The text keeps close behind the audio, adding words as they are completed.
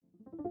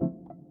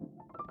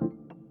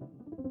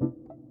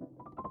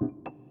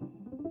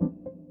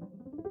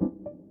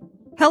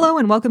Hello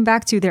and welcome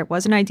back to There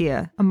Was an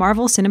Idea, a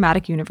Marvel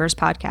Cinematic Universe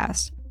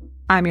podcast.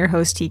 I'm your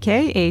host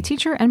TK, a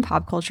teacher and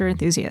pop culture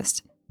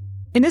enthusiast.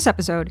 In this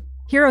episode,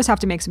 heroes have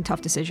to make some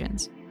tough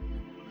decisions.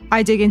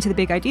 I dig into the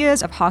big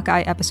ideas of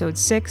Hawkeye Episode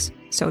 6,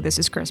 So This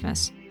Is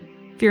Christmas.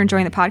 If you're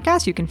enjoying the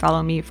podcast, you can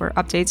follow me for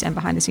updates and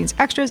behind-the-scenes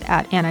extras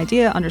at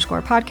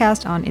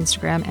anidea_podcast on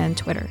Instagram and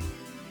Twitter.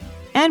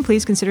 And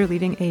please consider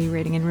leaving a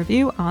rating and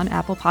review on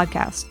Apple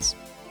Podcasts.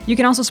 You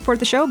can also support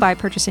the show by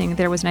purchasing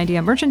There Was an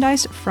Idea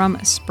merchandise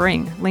from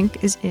Spring.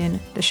 Link is in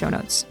the show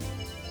notes.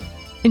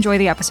 Enjoy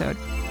the episode.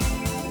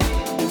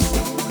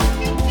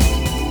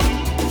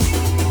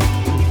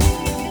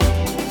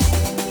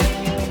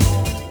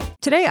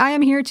 Today I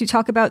am here to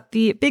talk about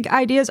the big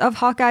ideas of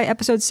Hawkeye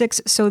Episode 6,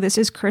 So This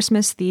Is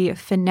Christmas, the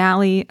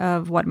finale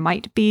of what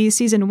might be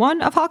Season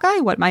 1 of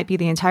Hawkeye, what might be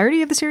the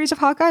entirety of the series of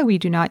Hawkeye, we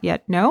do not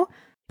yet know.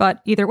 But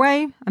either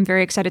way, I'm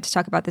very excited to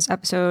talk about this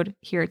episode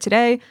here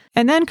today.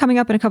 And then coming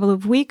up in a couple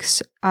of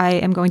weeks, I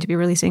am going to be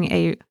releasing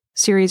a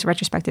series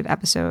retrospective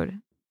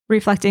episode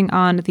reflecting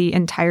on the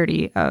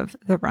entirety of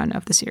the run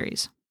of the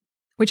series,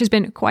 which has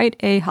been quite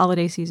a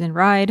holiday season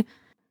ride.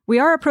 We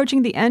are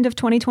approaching the end of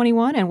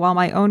 2021, and while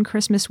my own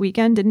Christmas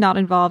weekend did not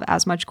involve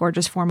as much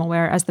gorgeous formal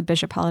wear as the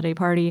Bishop holiday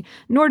party,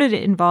 nor did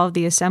it involve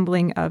the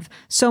assembling of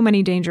so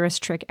many dangerous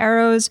trick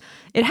arrows,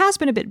 it has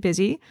been a bit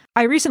busy.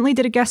 I recently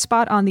did a guest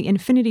spot on the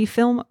Infinity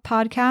Film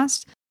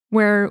podcast,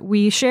 where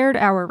we shared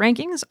our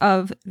rankings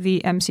of the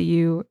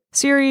MCU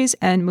series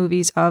and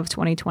movies of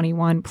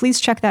 2021. Please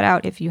check that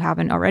out if you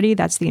haven't already.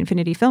 That's the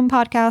Infinity Film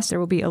podcast. There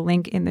will be a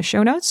link in the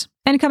show notes.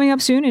 And coming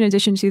up soon, in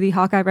addition to the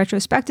Hawkeye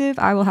retrospective,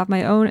 I will have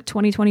my own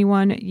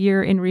 2021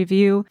 year in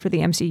review for the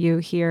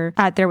MCU here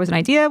at There Was an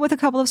Idea with a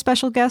couple of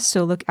special guests,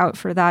 so look out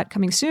for that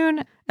coming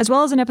soon, as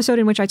well as an episode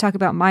in which I talk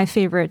about my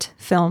favorite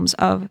films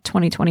of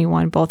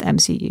 2021, both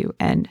MCU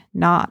and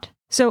not.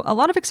 So a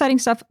lot of exciting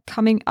stuff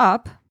coming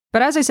up.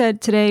 But as I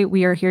said, today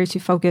we are here to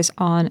focus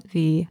on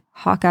the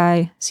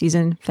Hawkeye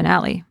season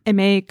finale. It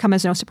may come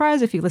as no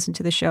surprise if you listen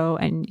to the show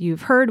and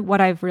you've heard what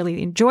I've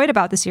really enjoyed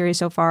about the series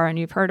so far, and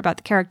you've heard about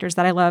the characters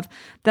that I love,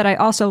 that I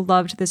also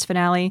loved this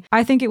finale.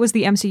 I think it was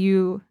the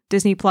MCU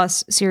Disney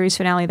Plus series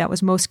finale that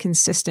was most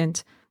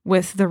consistent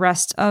with the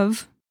rest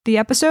of the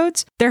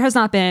episodes. There has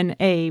not been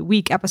a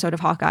weak episode of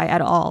Hawkeye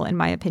at all, in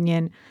my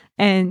opinion.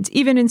 And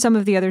even in some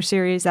of the other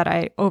series that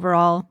I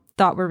overall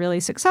thought were really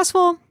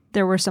successful,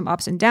 there were some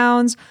ups and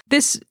downs.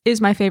 This is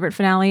my favorite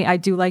finale. I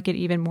do like it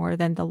even more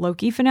than the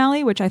Loki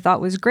finale, which I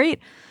thought was great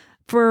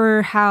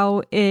for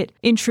how it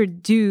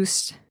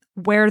introduced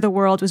where the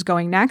world was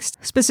going next,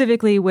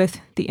 specifically with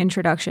the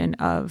introduction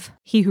of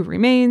He Who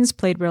Remains,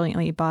 played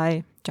brilliantly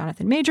by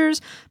Jonathan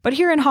Majors. But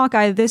here in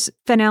Hawkeye, this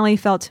finale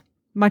felt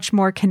much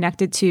more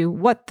connected to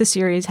what the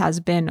series has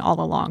been all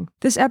along.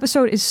 This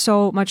episode is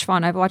so much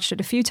fun. I've watched it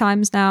a few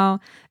times now,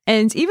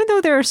 and even though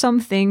there are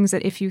some things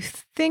that if you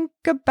think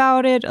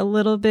about it a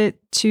little bit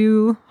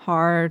too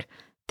hard,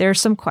 there's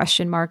some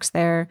question marks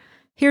there.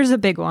 Here's a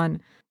big one.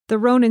 The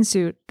Ronin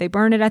suit, they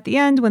burn it at the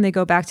end when they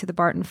go back to the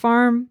Barton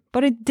farm,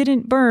 but it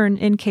didn't burn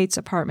in Kate's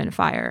apartment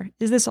fire.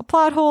 Is this a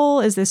plot hole?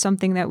 Is this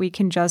something that we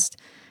can just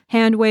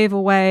hand wave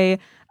away?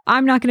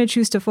 I'm not going to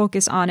choose to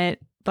focus on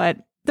it, but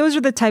those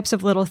are the types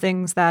of little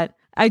things that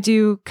I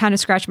do kind of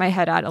scratch my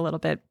head at a little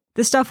bit.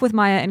 The stuff with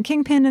Maya and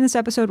Kingpin in this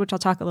episode, which I'll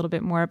talk a little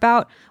bit more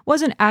about,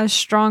 wasn't as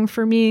strong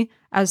for me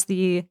as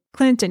the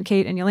Clint and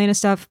Kate and Yelena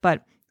stuff,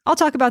 but I'll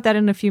talk about that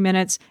in a few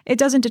minutes. It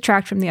doesn't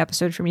detract from the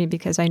episode for me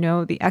because I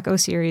know the Echo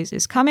series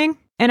is coming,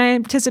 and I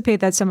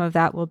anticipate that some of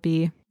that will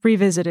be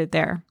revisited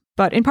there.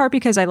 But in part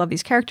because I love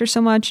these characters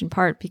so much, in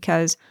part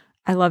because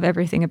I love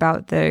everything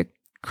about the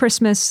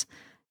Christmas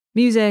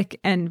music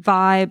and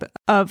vibe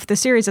of the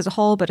series as a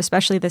whole, but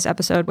especially this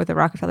episode with the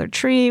Rockefeller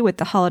tree, with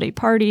the holiday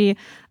party.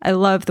 I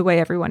love the way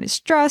everyone is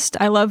dressed.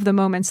 I love the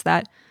moments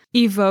that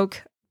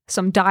evoke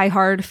some Die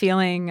Hard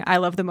feeling. I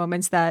love the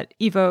moments that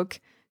evoke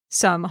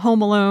some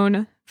Home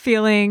Alone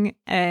feeling,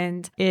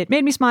 and it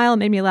made me smile, it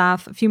made me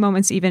laugh. A few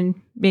moments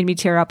even made me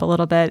tear up a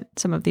little bit.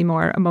 Some of the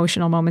more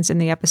emotional moments in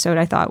the episode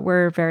I thought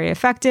were very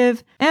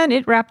effective, and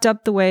it wrapped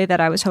up the way that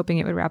I was hoping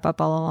it would wrap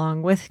up all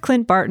along, with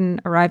Clint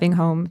Barton arriving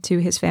home to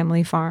his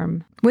family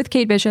farm with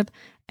Kate Bishop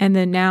and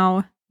the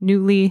now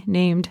newly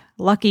named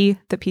Lucky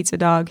the pizza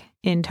dog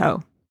in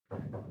tow.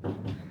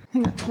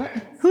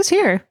 Who's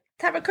here?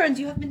 Tara Kearns,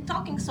 you have been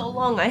talking so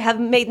long. I have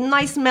made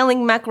nice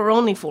smelling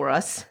macaroni for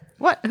us.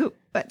 What? Who?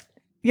 What?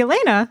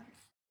 Yelena?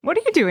 What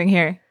are you doing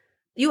here?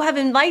 You have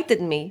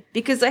invited me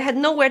because I had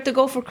nowhere to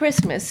go for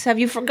Christmas. Have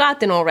you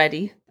forgotten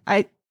already?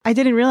 I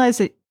didn't realize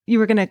that you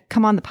were going to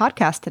come on the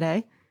podcast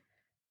today.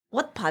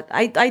 What pod?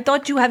 I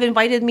thought you have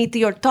invited me to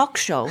your talk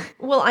show.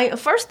 Well,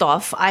 first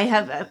off, I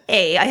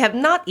have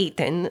not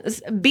eaten.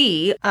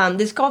 B,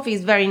 this coffee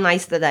is very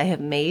nice that I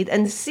have made.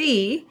 And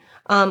C,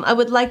 I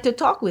would like to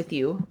talk with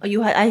you.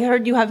 I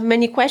heard you have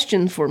many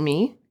questions for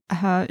me.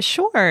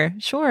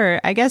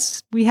 Sure. I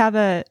guess we have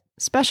a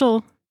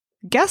special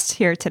guest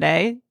here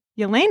today.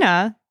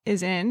 Yelena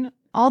is in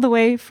all the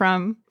way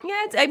from...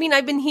 Yeah,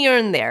 I've been here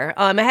and there.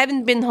 I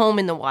haven't been home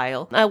in a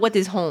while. What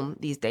is home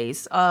these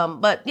days?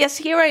 But yes,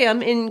 here I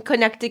am in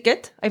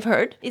Connecticut, I've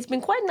heard. It's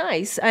been quite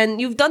nice.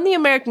 And you've done the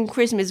American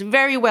Christmas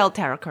very well,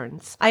 Tara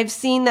Kearns. I've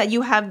seen that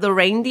you have the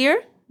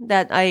reindeer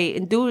that I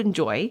do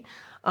enjoy.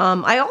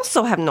 I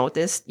also have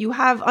noticed you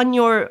have on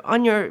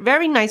your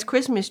very nice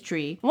Christmas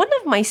tree one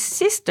of my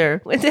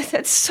sister.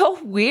 That's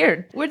so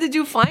weird. Where did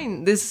you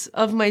find this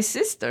of my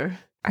sister?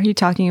 Are you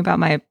talking about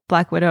my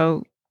Black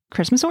Widow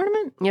Christmas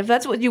ornament? If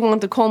that's what you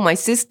want to call my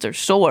sister,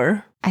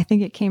 sure. I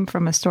think it came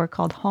from a store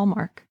called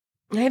Hallmark.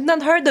 I have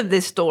not heard of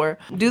this store.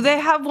 Do they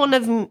have one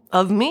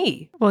of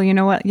me? Well, you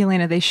know what,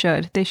 Yelena, they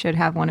should. They should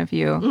have one of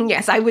you.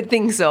 Yes, I would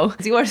think so.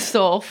 You are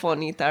so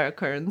funny, Tara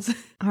Kearns.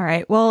 All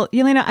right. Well,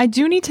 Yelena, I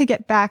do need to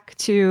get back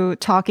to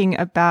talking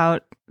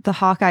about the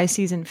Hawkeye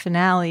season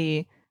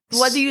finale.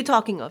 What are you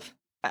talking of?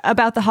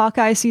 About the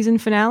Hawkeye season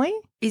finale?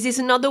 Is this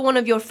another one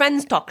of your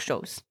friends' talk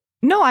shows?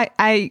 No,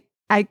 I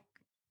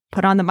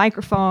put on the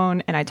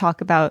microphone and I talk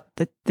about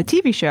the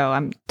TV show.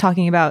 I'm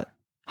talking about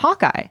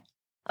Hawkeye.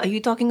 Are you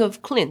talking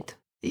of Clint?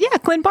 Yeah,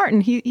 Clint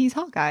Barton. He's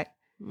Hawkeye.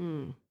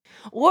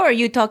 Or are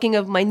you talking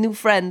of my new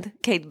friend,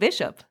 Kate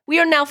Bishop? We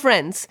are now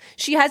friends.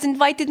 She has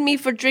invited me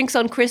for drinks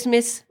on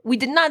Christmas. We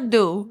did not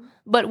do,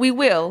 but we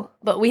will.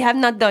 But we have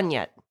not done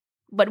yet.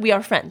 But we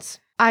are friends.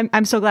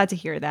 I'm so glad to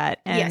hear that.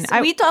 And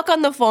yes, we talk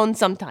on the phone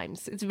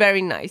sometimes. It's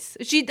very nice.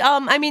 She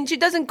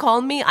doesn't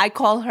call me. I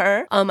call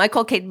her. I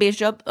call Kate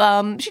Bishop.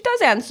 She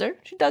does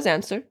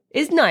answer.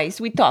 It's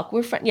nice. We talk.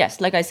 We're friends. Yes,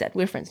 like I said,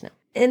 we're friends now.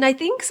 And I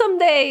think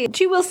someday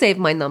she will save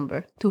my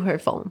number to her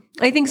phone.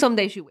 I think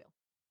someday she will.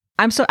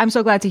 I'm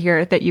so glad to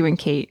hear that you and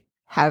Kate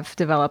have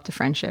developed a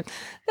friendship.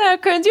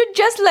 Kearns, you're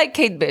just like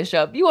Kate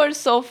Bishop. You are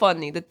so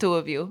funny, the two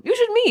of you. You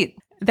should meet.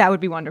 That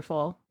would be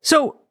wonderful.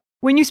 So,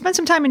 when you spent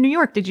some time in New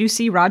York, did you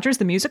see Rogers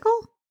the Musical?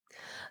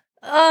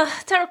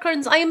 Tara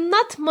Kearns, I am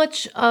not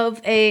much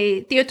of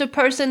a theater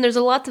person. There's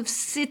a lot of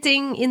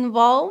sitting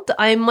involved.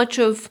 I'm much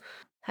of,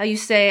 I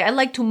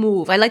like to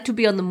move. I like to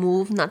be on the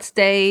move, not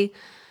stay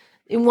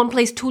in one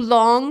place too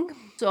long.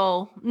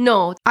 So,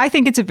 no. I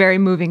think it's a very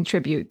moving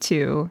tribute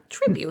to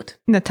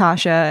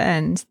Natasha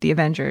and the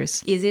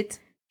Avengers. Is it?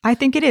 I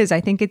think it is.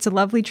 I think it's a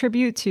lovely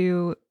tribute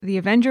to the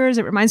Avengers.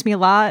 It reminds me a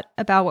lot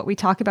about what we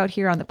talk about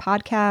here on the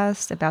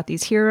podcast, about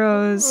these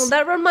heroes. Well,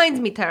 that reminds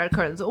me, Tara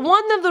Kearns.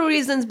 One of the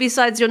reasons,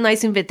 besides your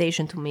nice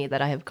invitation to me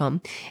that I have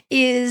come,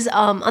 is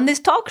on this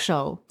talk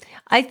show.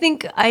 I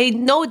think I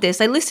know this.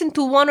 I listened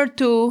to one or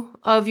two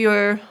of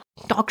your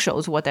talk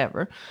shows,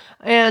 whatever,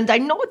 and I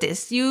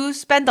noticed you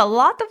spend a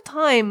lot of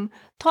time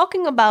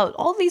talking about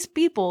all these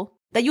people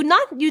that you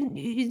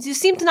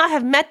seem to not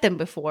have met them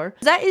before.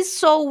 That is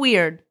so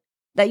weird.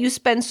 That you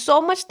spend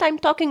so much time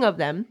talking of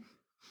them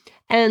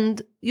and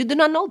you do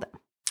not know them.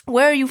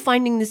 Where are you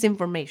finding this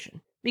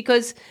information?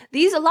 Because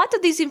a lot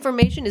of this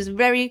information is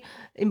very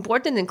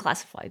important and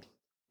classified.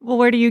 Well,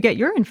 where do you get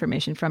your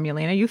information from,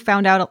 Yelena? You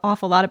found out an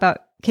awful lot about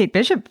Kate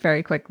Bishop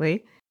very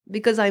quickly.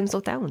 Because I'm so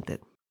talented.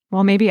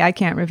 Well, maybe I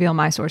can't reveal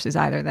my sources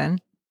either then.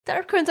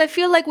 Tara Kearns, I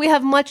feel like we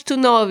have much to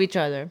know of each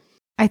other.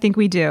 I think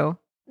we do.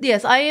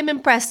 Yes, I am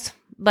impressed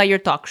by your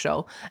talk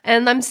show.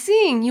 And I'm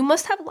seeing you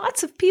must have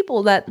lots of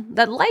people that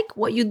like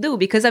what you do,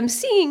 because I'm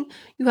seeing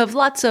you have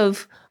lots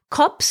of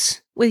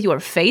cups with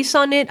your face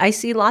on it. I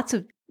see lots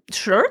of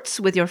shirts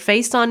with your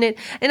face on it.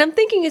 And I'm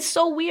thinking it's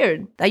so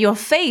weird that your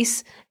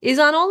face is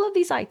on all of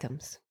these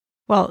items.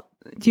 Well,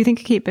 do you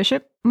think Kate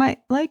Bishop might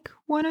like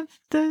one of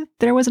the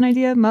There Was an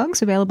Idea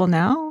mugs available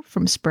now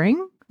from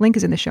spring? Link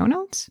is in the show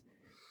notes.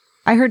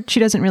 I heard she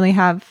doesn't really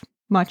have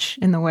much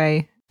in the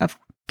way of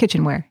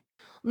kitchenware.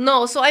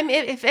 No, so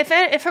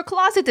if her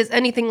closet is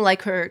anything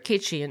like her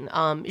kitchen,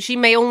 she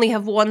may only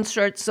have one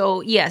shirt.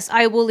 So yes,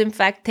 I will in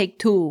fact take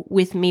two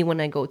with me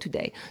when I go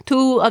today.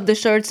 2 of the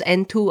shirts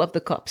and 2 of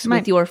the cups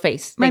with your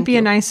face. Might be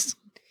a nice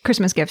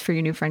Christmas gift for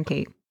your new friend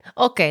Kate.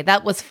 Okay,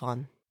 that was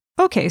fun.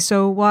 Okay,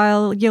 so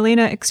while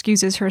Yelena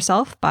excuses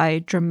herself by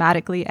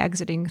dramatically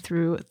exiting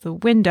through the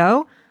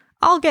window,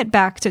 I'll get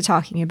back to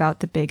talking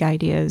about the big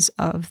ideas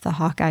of the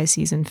Hawkeye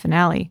season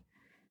finale.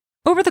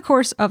 Over the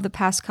course of the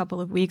past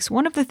couple of weeks,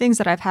 one of the things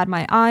that I've had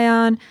my eye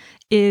on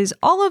is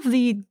all of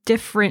the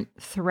different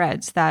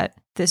threads that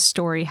this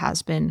story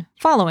has been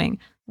following.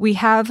 We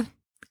have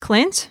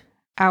Clint,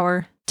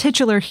 our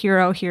titular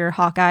hero here,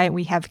 Hawkeye.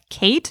 We have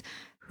Kate,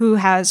 who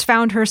has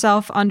found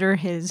herself under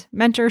his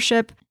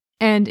mentorship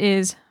and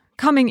is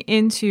coming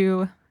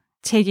into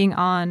taking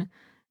on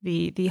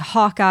the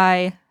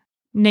Hawkeye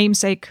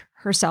namesake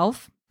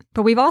herself.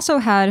 But we've also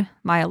had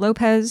Maya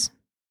Lopez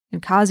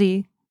and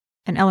Kazi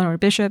and Eleanor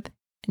Bishop,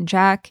 and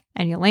Jack,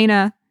 and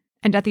Yelena,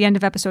 and at the end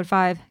of episode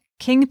 5,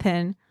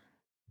 Kingpin.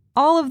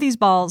 All of these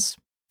balls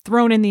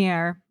thrown in the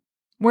air.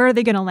 Where are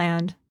they going to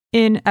land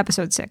in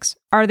episode 6?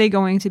 Are they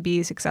going to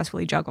be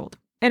successfully juggled?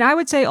 And I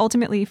would say,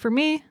 ultimately, for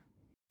me,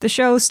 the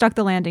show stuck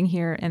the landing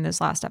here in this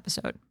last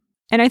episode.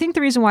 And I think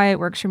the reason why it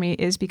works for me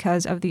is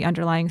because of the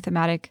underlying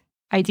thematic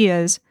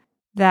ideas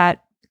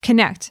that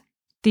connect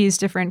these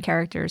different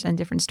characters and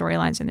different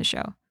storylines in the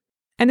show.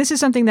 And this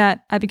is something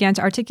that I began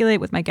to articulate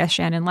with my guest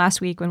Shannon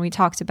last week when we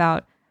talked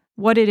about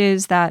what it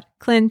is that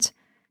Clint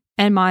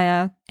and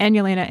Maya and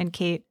Yelena and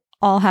Kate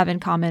all have in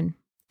common.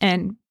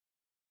 And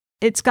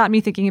it's got me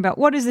thinking about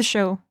what is the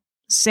show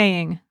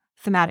saying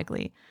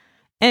thematically.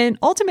 And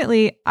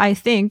ultimately, I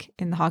think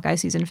in the Hawkeye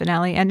season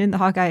finale and in the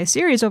Hawkeye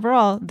series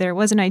overall, there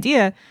was an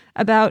idea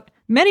about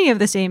many of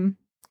the same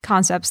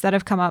concepts that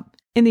have come up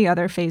in the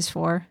other Phase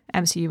 4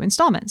 MCU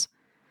installments.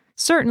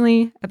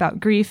 Certainly about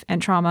grief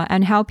and trauma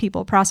and how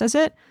people process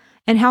it,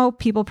 and how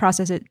people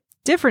process it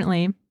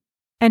differently,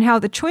 and how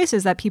the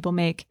choices that people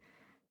make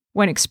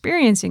when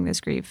experiencing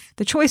this grief,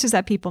 the choices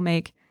that people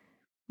make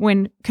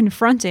when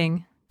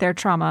confronting their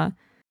trauma,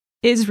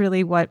 is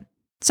really what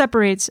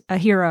separates a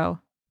hero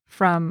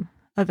from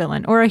a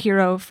villain, or a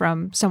hero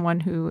from someone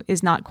who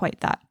is not quite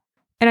that.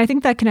 And I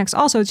think that connects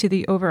also to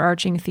the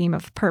overarching theme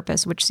of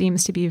purpose, which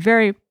seems to be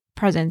very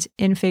present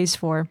in Phase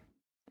 4.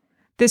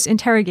 This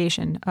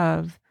interrogation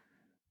of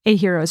a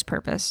hero's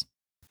purpose.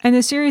 And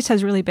the series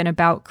has really been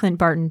about Clint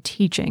Barton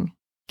teaching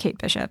Kate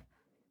Bishop,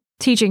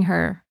 teaching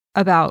her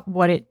about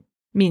what it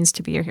means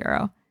to be a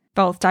hero,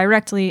 both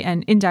directly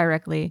and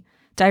indirectly,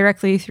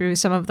 directly through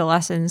some of the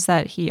lessons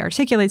that he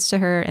articulates to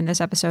her in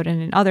this episode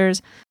and in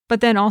others, but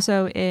then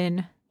also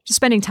in just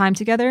spending time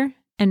together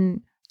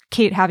and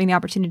Kate having the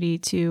opportunity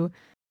to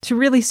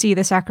really see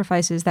the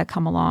sacrifices that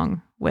come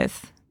along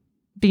with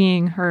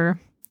being her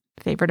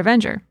favorite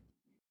Avenger.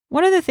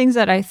 One of the things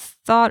that I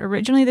thought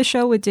originally the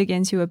show would dig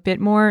into a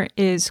bit more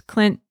is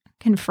Clint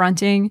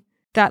confronting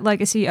that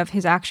legacy of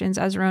his actions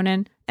as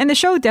Ronin. And the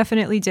show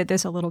definitely did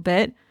this a little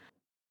bit.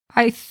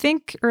 I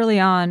think early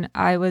on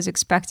I was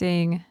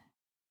expecting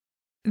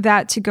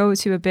that to go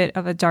to a bit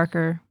of a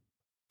darker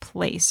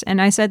place.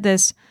 And I said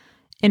this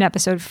in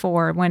episode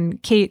 4 when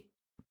Kate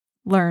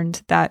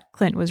learned that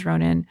Clint was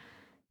Ronin.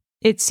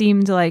 It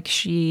seemed like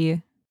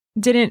she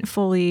didn't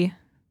fully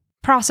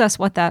process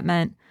what that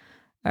meant,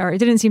 or it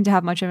didn't seem to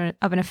have much of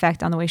an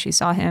effect on the way she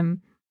saw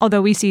him,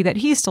 although we see that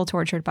he's still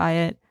tortured by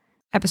it.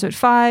 Episode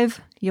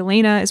 5,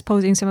 Yelena is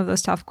posing some of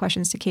those tough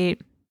questions to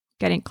Kate,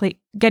 getting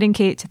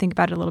Kate to think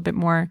about it a little bit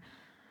more.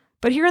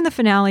 But here in the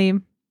finale,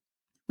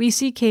 we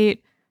see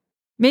Kate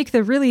make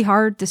the really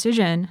hard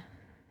decision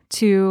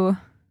to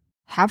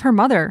have her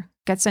mother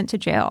get sent to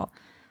jail.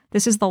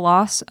 This is the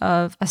loss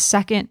of a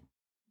second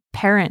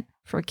parent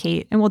for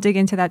Kate, and we'll dig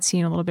into that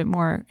scene a little bit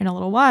more in a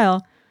little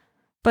while.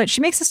 But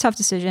she makes this tough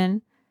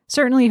decision.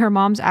 Certainly her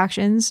mom's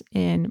actions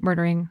in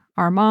murdering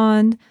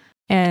Armand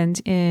and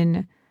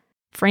in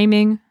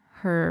framing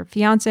her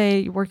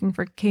fiance working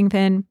for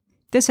Kingpin,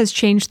 this has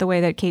changed the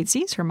way that Kate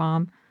sees her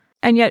mom.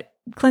 And yet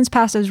Clint's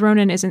past as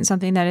Ronin isn't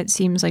something that it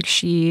seems like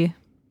she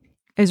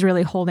is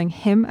really holding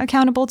him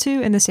accountable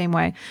to in the same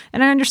way.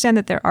 And I understand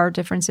that there are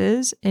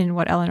differences in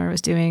what Eleanor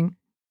was doing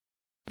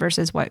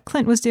versus what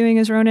Clint was doing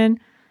as Ronin,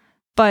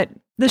 but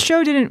the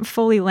show didn't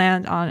fully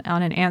land on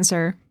an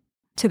answer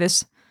to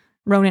this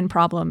Ronin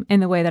problem in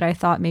the way that I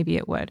thought maybe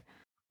it would.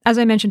 As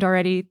I mentioned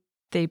already,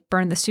 they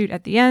burn the suit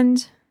at the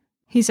end.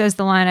 He says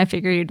the line, "I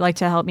figure you'd like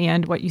to help me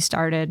end what you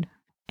started."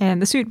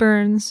 And the suit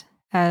burns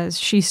as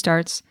she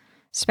starts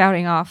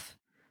spouting off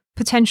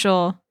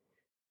potential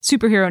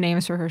superhero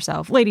names for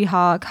herself. Lady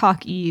Hawk,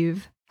 Hawk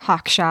Eve,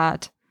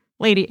 Hawkshot,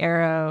 Lady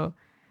Arrow.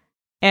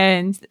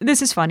 And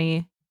this is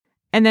funny.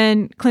 And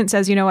then Clint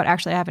says, "You know what,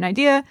 actually I have an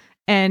idea."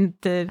 And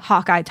the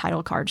Hawkeye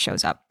title card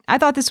shows up. I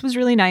thought this was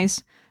really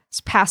nice. It's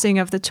passing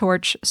of the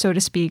torch, so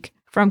to speak,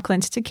 from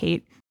Clint to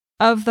Kate,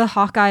 of the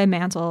Hawkeye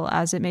mantle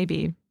as it may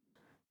be.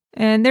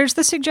 And there's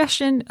the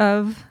suggestion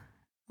of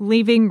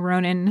leaving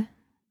Ronin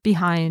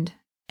behind.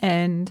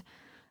 And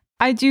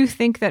I do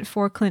think that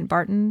for Clint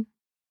Barton,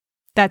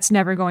 that's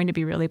never going to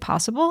be really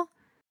possible.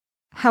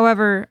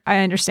 However, I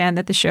understand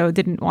that the show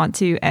didn't want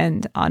to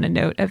end on a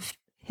note of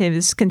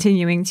his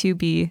continuing to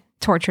be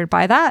tortured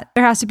by that.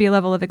 There has to be a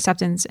level of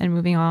acceptance and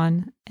moving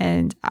on.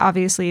 And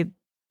obviously,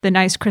 the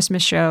nice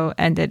Christmas show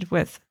ended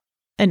with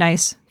a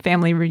nice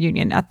family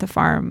reunion at the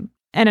farm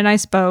and a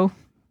nice bow,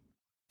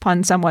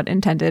 pun somewhat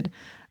intended,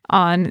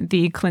 on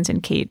the Clint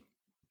and Kate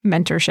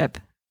mentorship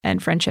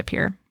and friendship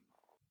here,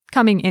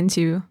 coming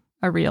into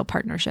a real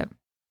partnership.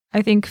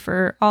 I think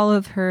for all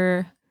of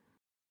her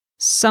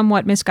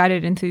somewhat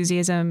misguided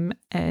enthusiasm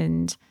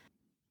and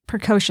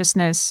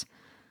precociousness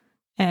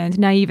and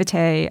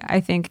naivete, I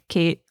think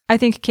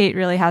Kate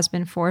really has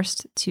been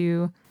forced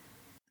to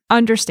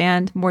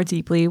understand more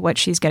deeply what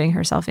she's getting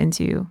herself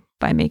into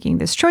by making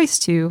this choice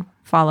to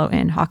follow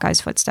in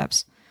Hawkeye's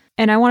footsteps.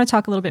 And I want to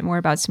talk a little bit more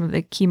about some of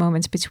the key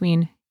moments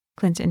between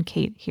Clint and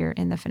Kate here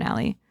in the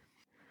finale.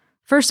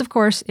 First, of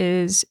course,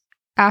 is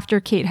after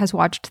Kate has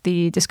watched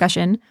the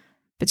discussion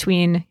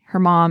between her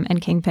mom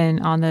and Kingpin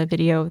on the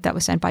video that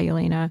was sent by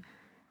Yelena,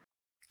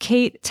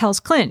 Kate tells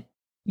Clint,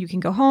 "You can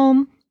go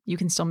home, you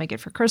can still make it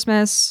for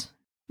Christmas,"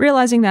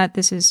 realizing that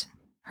this is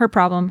her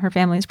problem, her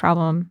family's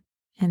problem,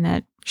 and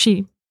that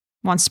she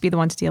wants to be the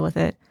one to deal with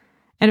it.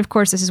 And of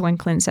course, this is when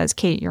Clint says,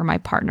 "Kate, you're my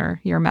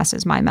partner. Your mess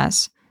is my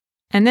mess."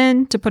 And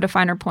then to put a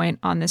finer point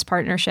on this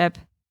partnership,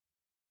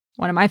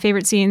 one of my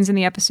favorite scenes in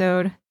the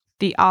episode,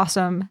 the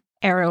awesome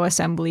arrow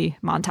assembly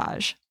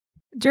montage,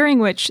 during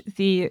which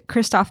the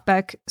Christoph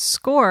Beck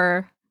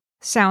score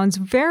sounds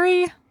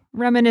very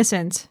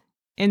reminiscent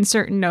in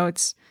certain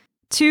notes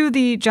to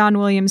the John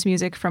Williams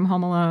music from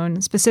Home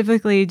Alone,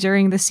 specifically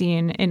during the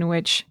scene in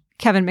which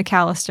Kevin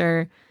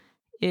McAllister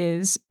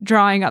is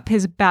drawing up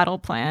his battle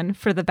plan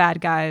for the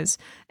bad guys.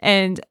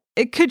 And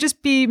it could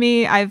just be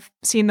me. I've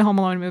seen the Home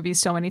Alone movies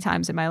so many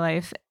times in my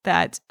life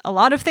that a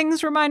lot of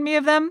things remind me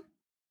of them.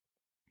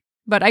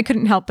 But I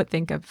couldn't help but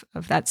think of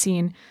that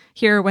scene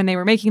here when they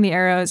were making the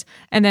arrows,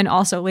 and then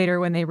also later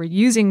when they were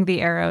using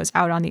the arrows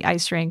out on the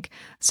ice rink.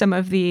 Some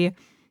of the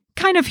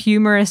kind of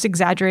humorous,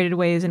 exaggerated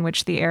ways in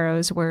which the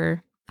arrows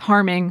were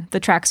harming the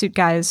tracksuit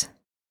guys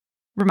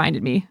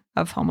reminded me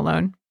of Home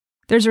Alone.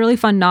 There's a really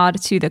fun nod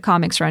to the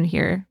comics run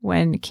here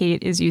when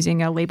Kate is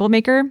using a label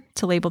maker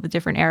to label the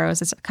different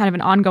arrows. It's kind of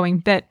an ongoing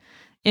bit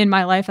in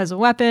my life as a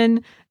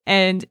weapon,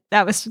 and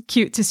that was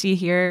cute to see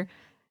here.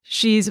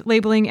 She's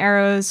labeling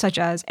arrows such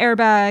as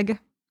airbag,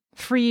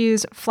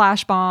 freeze,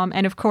 flash bomb,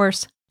 and of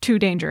course, too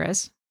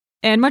dangerous.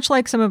 And much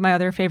like some of my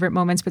other favorite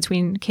moments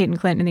between Kate and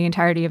Clint in the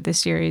entirety of this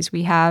series,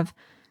 we have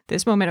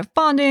this moment of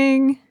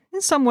bonding,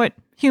 somewhat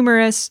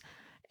humorous,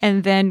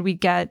 and then we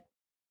get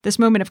this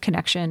moment of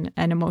connection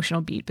and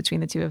emotional beat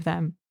between the two of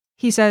them.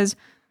 He says,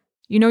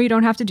 "You know you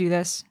don't have to do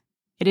this.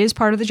 It is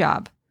part of the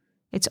job.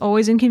 It's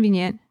always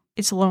inconvenient.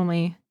 It's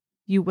lonely.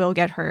 You will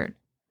get hurt.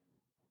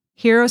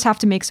 Heroes have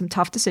to make some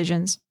tough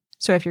decisions.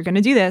 So if you're going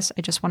to do this,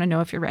 I just want to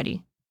know if you're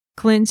ready."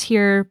 Clint's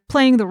here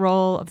playing the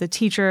role of the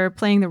teacher,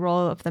 playing the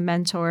role of the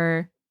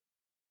mentor,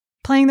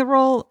 playing the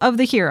role of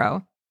the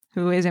hero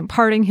who is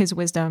imparting his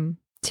wisdom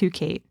to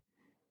Kate,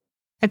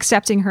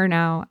 accepting her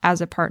now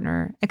as a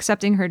partner,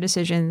 accepting her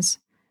decisions,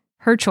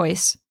 her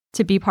choice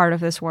to be part of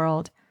this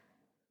world,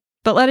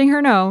 but letting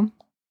her know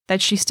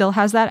that she still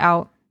has that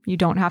out. You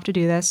don't have to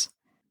do this.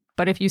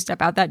 But if you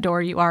step out that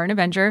door, you are an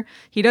Avenger.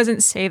 He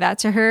doesn't say that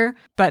to her,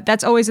 but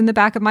that's always in the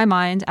back of my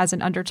mind as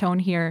an undertone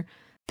here,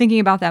 thinking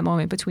about that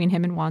moment between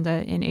him and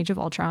Wanda in Age of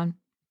Ultron.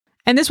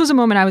 And this was a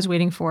moment I was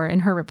waiting for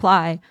in her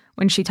reply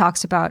when she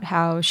talks about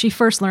how she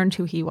first learned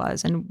who he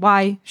was and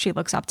why she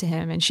looks up to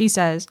him. And she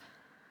says,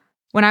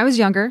 "When I was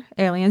younger,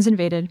 aliens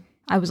invaded.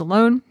 I was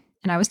alone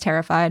and I was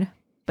terrified.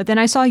 But then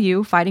I saw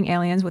you fighting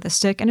aliens with a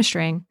stick and a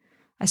string.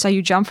 I saw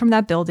you jump from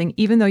that building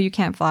even though you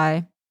can't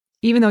fly,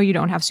 even though you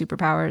don't have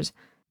superpowers.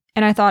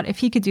 And I thought if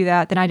he could do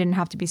that, then I didn't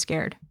have to be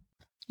scared.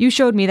 You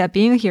showed me that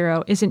being a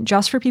hero isn't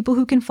just for people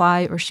who can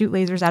fly or shoot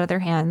lasers out of their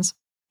hands.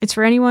 It's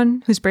for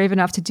anyone who's brave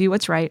enough to do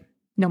what's right,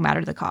 no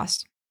matter the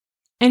cost."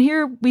 And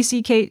here we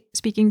see Kate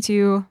speaking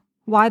to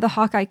why the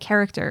Hawkeye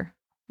character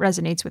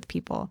resonates with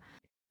people.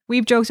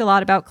 We've joked a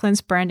lot about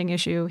Clint's branding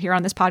issue here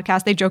on this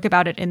podcast. They joke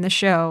about it in the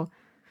show.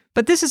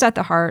 But this is at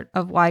the heart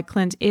of why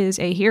Clint is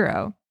a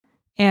hero.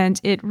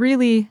 And it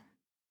really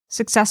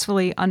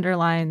successfully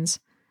underlines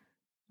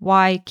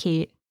why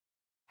Kate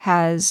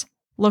has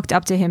looked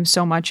up to him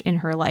so much in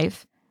her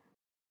life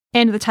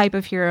and the type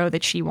of hero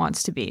that she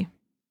wants to be.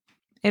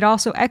 It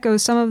also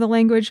echoes some of the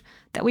language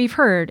that we've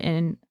heard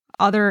in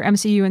other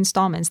MCU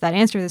installments that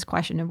answer this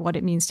question of what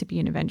it means to be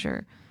an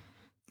Avenger.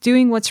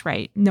 Doing what's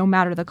right, no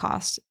matter the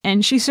cost.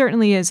 And she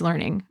certainly is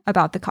learning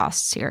about the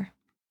costs here.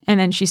 And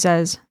then she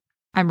says,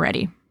 "I'm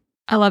ready."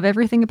 I love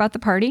everything about the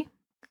party.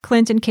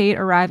 Clint and Kate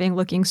arriving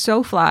looking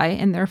so fly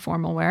in their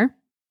formal wear.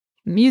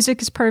 The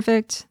music is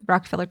perfect. The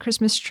Rockefeller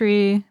Christmas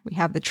tree. We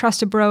have the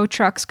Trusted Bro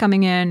trucks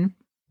coming in.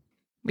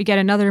 We get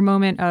another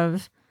moment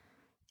of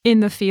in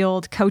the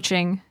field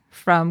coaching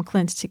from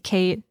Clint to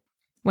Kate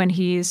when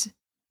he's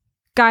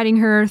guiding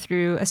her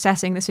through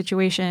assessing the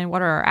situation.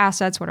 What are our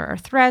assets? What are our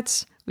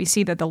threats? We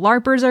see that the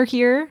LARPers are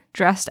here,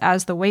 dressed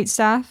as the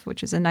waitstaff,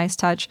 which is a nice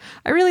touch.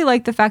 I really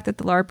like the fact that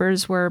the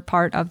LARPers were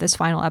part of this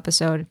final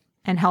episode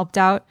and helped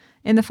out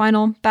in the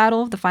final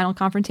battle, the final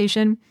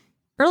confrontation.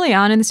 Early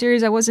on in the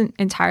series, I wasn't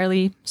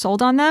entirely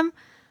sold on them,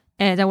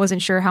 and I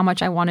wasn't sure how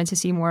much I wanted to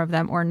see more of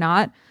them or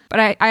not. But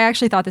I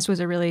actually thought this was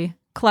a really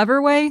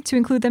clever way to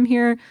include them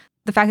here.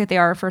 The fact that they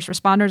are first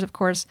responders, of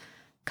course,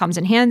 comes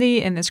in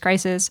handy in this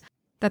crisis,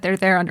 that they're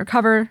there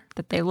undercover,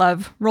 that they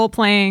love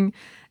role-playing.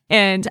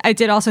 And I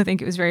did also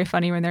think it was very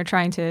funny when they're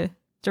trying to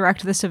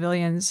direct the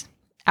civilians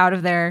out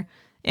of there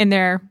in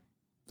their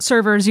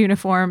servers'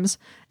 uniforms,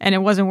 and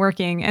it wasn't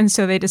working. And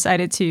so they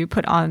decided to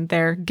put on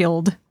their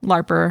guild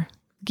LARPer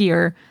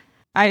gear.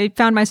 I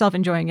found myself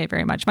enjoying it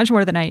very much, much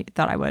more than I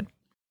thought I would.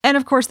 And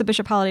of course, the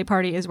Bishop Holiday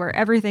Party is where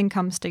everything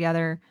comes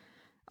together.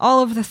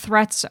 All of the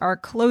threats are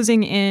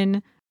closing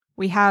in.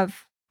 We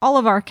have all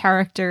of our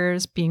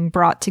characters being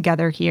brought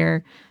together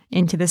here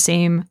into the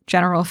same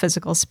general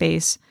physical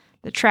space.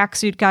 The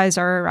tracksuit guys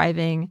are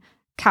arriving.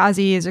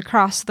 Kazi is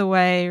across the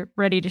way,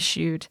 ready to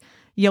shoot.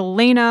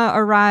 Yelena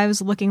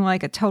arrives looking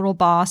like a total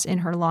boss in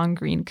her long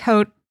green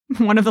coat.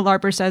 One of the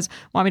LARPers says,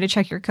 "Want me to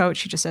check your coat?"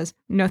 She just says,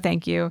 "No,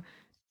 thank you."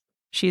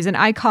 She's an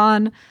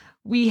icon.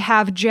 We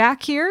have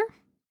Jack here.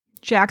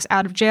 Jack's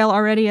out of jail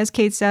already, as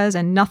Kate says,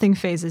 and nothing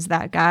phases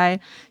that guy.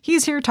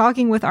 He's here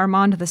talking with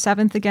Armand the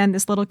Seventh again,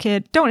 this little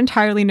kid. Don't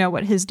entirely know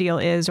what his deal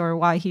is or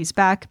why he's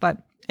back, but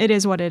It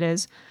is what it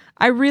is.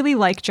 I really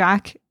like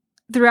Jack.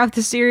 Throughout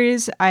the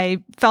series,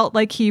 I felt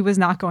like he was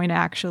not going to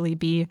actually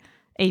be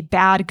a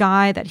bad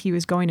guy, that he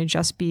was going to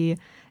just be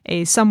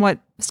a somewhat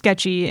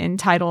sketchy,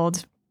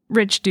 entitled,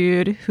 rich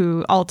dude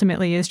who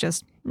ultimately is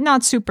just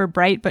not super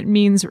bright, but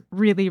means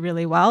really,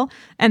 really well.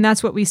 And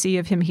that's what we see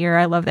of him here.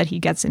 I love that he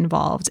gets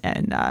involved,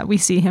 and we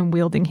see him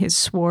wielding his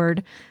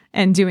sword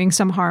and doing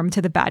some harm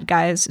to the bad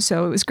guys.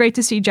 So it was great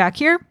to see Jack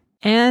here.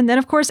 And then,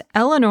 of course,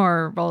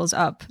 Eleanor rolls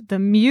up. The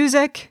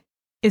music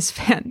is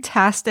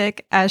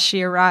fantastic as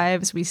she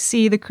arrives. We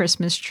see the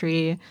Christmas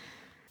tree.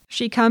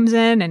 She comes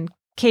in and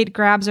Kate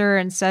grabs her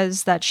and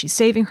says that she's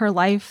saving her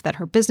life, that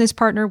her business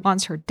partner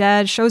wants her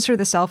dead, shows her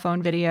the cell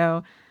phone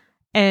video.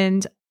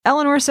 And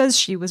Eleanor says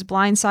she was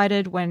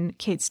blindsided when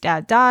Kate's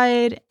dad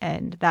died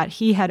and that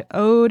he had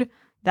owed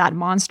that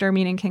monster,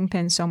 meaning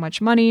Kingpin, so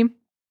much money.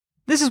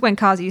 This is when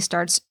Kazi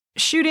starts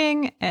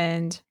shooting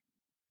and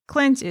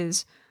Clint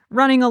is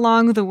running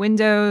along the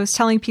windows,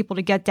 telling people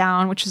to get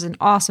down, which is an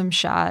awesome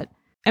shot.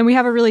 And we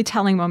have a really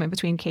telling moment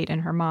between Kate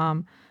and her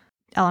mom.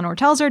 Eleanor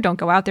tells her, don't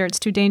go out there, it's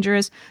too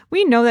dangerous.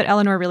 We know that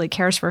Eleanor really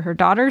cares for her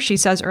daughter. She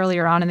says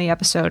earlier on in the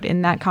episode,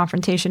 in that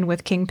confrontation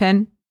with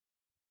Kingpin,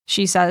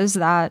 she says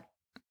that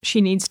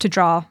she needs to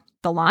draw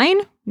the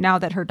line now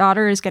that her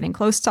daughter is getting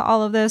close to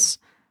all of this,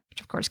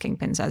 which of course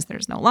Kingpin says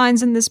there's no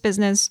lines in this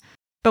business.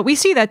 But we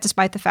see that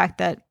despite the fact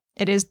that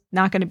it is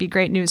not going to be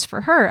great news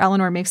for her,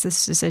 Eleanor makes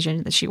this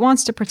decision that she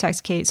wants to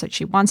protect Kate, so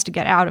she wants to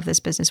get out of this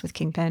business with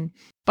Kingpin.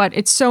 But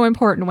it's so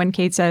important when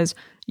Kate says,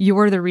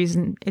 you're the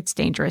reason it's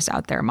dangerous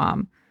out there,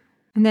 Mom.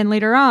 And then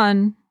later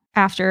on,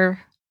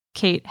 after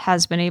Kate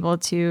has been able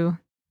to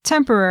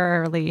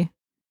temporarily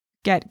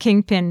get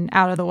Kingpin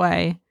out of the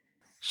way,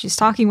 she's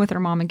talking with her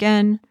mom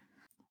again.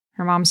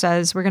 Her mom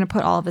says, we're going to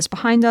put all of this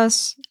behind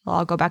us. It'll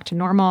all go back to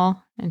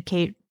normal. And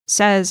Kate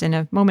says, in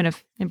a moment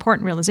of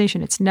important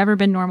realization, it's never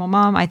been normal,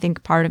 Mom. I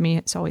think part of me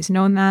has always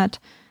known that.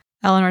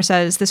 Eleanor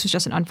says, this was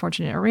just an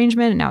unfortunate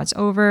arrangement and now it's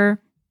over.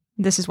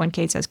 This is when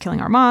Kate says, killing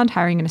Armand,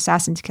 hiring an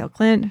assassin to kill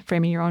Clint,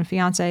 framing your own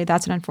fiance,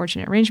 that's an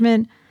unfortunate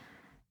arrangement.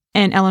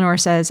 And Eleanor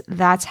says,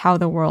 that's how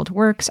the world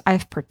works.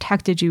 I've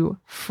protected you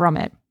from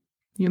it.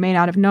 You may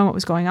not have known what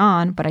was going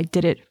on, but I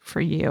did it for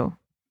you.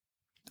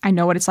 I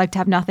know what it's like to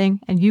have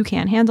nothing, and you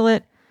can't handle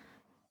it.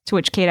 To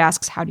which Kate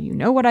asks, how do you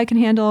know what I can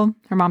handle?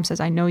 Her mom says,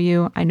 I know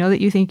you. I know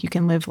that you think you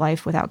can live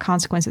life without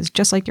consequences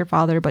just like your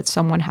father, but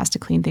someone has to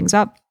clean things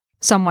up.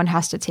 Someone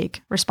has to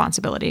take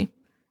responsibility.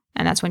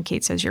 And that's when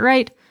Kate says, you're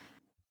right.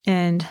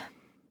 And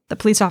the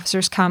police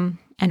officers come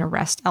and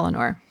arrest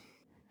Eleanor.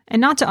 And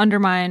not to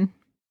undermine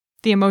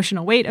the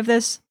emotional weight of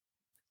this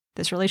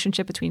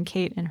relationship between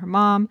Kate and her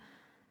mom,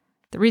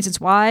 the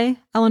reasons why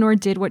Eleanor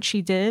did what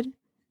she did,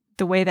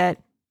 the way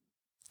that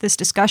this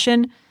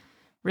discussion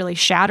really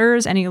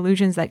shatters any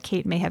illusions that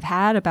Kate may have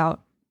had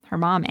about her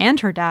mom and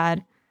her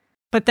dad.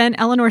 But then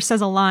Eleanor says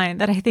a line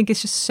that I think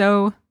is just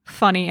so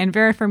funny, and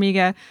Vera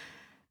Farmiga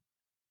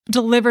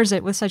delivers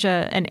it with such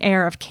an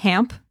air of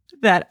camp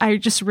that I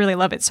just really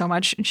love it so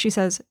much. And she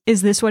says,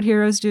 is this what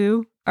heroes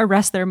do?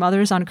 Arrest their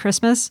mothers on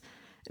Christmas?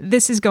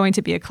 This is going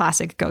to be a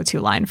classic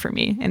go-to line for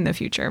me in the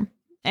future,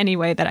 any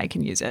way that I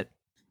can use it.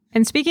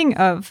 And speaking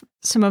of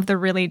some of the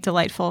really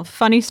delightful,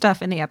 funny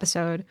stuff in the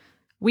episode,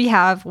 we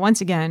have,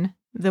 once again,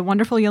 the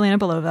wonderful Yelena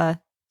Belova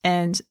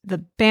and the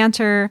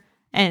banter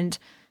and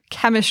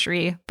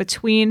chemistry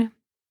between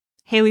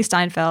Haley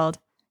Steinfeld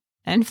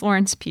and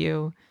Florence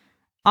Pugh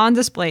on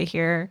display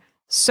here.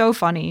 So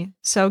funny,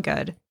 so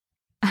good.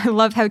 I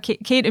love how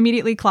Kate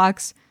immediately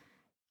clocks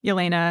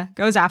Yelena,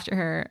 goes after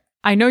her.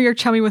 I know you're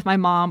chummy with my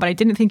mom, but I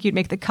didn't think you'd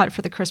make the cut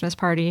for the Christmas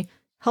party.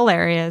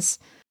 Hilarious.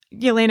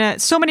 Yelena,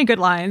 so many good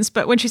lines,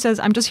 but when she says,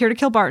 I'm just here to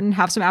kill Barton,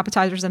 have some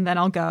appetizers, and then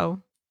I'll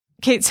go.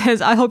 Kate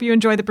says, I hope you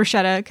enjoy the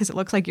bruschetta because it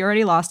looks like you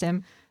already lost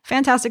him.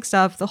 Fantastic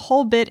stuff. The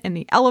whole bit in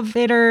the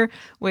elevator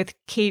with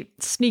Kate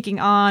sneaking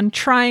on,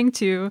 trying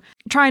to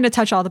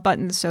touch all the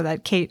buttons so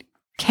that Kate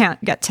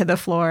can't get to the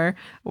floor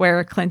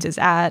where Clint is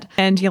at,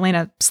 and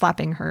Yelena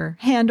slapping her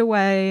hand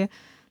away.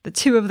 The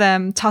two of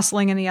them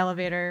tussling in the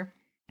elevator.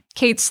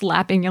 Kate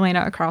slapping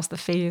Yelena across the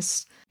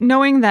face,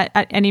 knowing that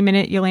at any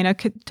minute Yelena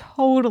could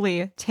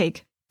totally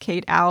take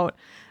Kate out,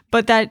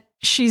 but that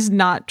she's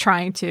not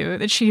trying to,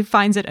 that she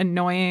finds it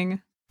annoying,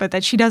 but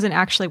that she doesn't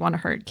actually want to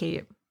hurt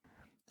Kate.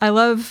 I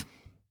love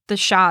the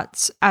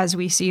shots as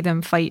we see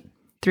them fight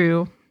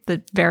through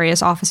the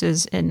various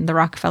offices in the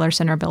Rockefeller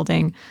Center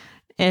building,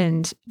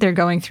 and they're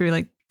going through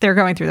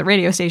the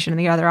radio station and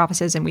the other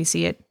offices, and we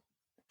see it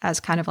as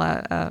kind of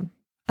a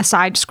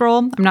side scroll.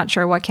 I'm not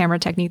sure what camera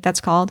technique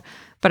that's called,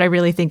 but I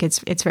really think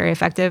it's very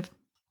effective.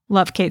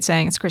 Love Kate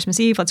saying, it's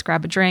Christmas Eve, let's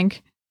grab a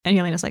drink. And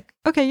Yelena's like,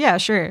 okay, yeah,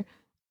 sure.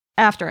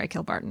 After I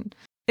kill Barton.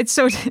 It's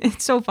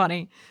so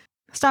funny.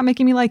 Stop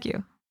making me like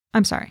you.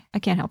 I'm sorry. I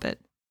can't help it.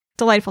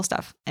 Delightful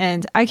stuff.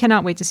 And I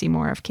cannot wait to see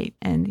more of Kate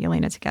and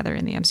Yelena together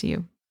in the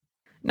MCU.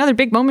 Another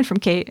big moment from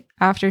Kate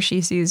after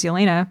she sees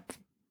Yelena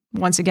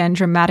once again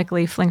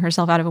dramatically fling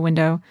herself out of a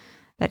window,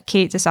 that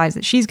Kate decides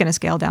that she's going to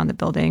scale down the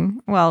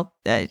building. Well,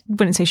 I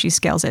wouldn't say she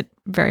scales it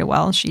very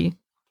well. She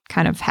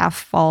kind of half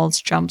falls,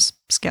 jumps,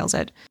 scales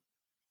it.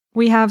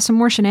 We have some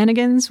more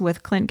shenanigans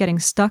with Clint getting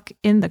stuck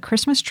in the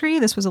Christmas tree.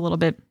 This was a little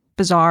bit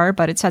bizarre,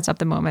 but it sets up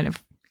the moment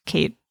of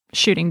Kate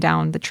shooting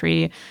down the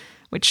tree,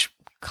 which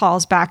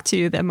calls back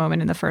to the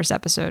moment in the first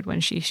episode when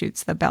she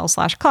shoots the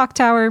bell/clock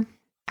tower.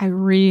 I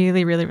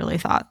really, really, really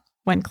thought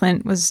when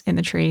Clint was in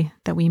the tree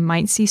that we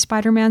might see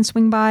Spider-Man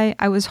swing by.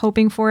 I was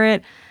hoping for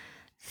it.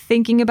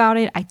 Thinking about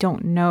it, I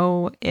don't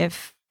know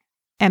if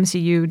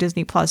MCU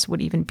Disney Plus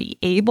would even be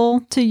able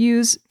to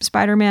use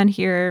Spider-Man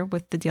here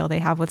with the deal they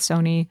have with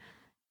Sony.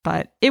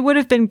 But it would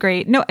have been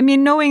great. No, I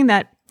mean, knowing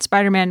that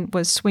Spider-Man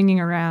was swinging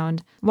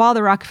around while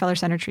the Rockefeller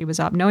Center tree was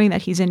up, knowing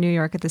that he's in New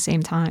York at the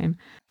same time,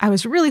 I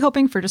was really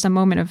hoping for just a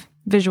moment of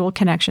visual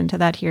connection to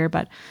that here.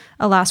 But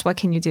alas, what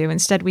can you do?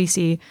 Instead, we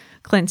see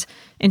Clint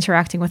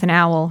interacting with an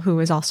owl who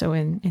is also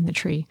in the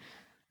tree.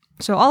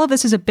 So all of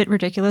this is a bit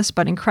ridiculous,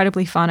 but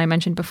incredibly fun. I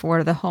mentioned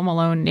before the Home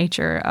Alone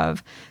nature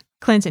of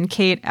Clint and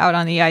Kate out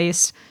on the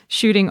ice,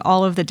 shooting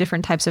all of the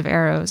different types of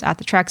arrows at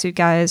the tracksuit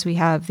guys. We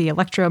have the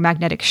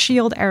electromagnetic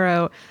shield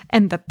arrow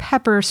and the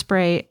pepper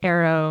spray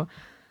arrow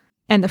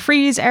and the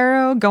freeze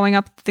arrow going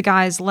up the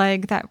guy's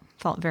leg. That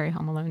felt very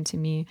Home Alone to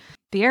me.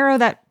 The arrow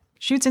that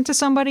shoots into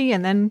somebody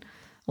and then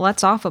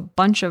lets off a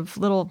bunch of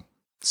little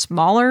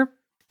smaller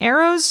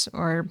arrows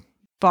or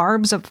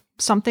barbs of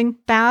something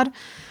bad.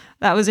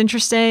 That was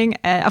interesting.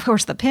 Of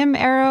course, the Pym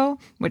arrow,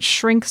 which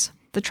shrinks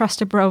the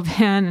Trusted Bro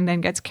van and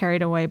then gets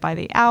carried away by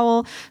the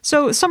owl.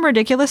 So some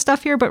ridiculous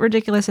stuff here, but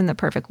ridiculous in the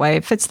perfect way.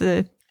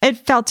 It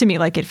felt to me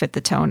like it fit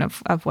the tone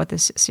of what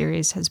this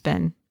series has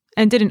been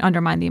and didn't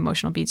undermine the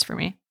emotional beats for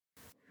me.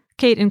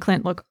 Kate and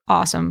Clint look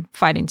awesome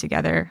fighting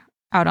together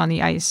out on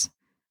the ice,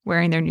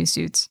 wearing their new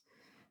suits.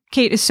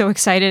 Kate is so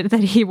excited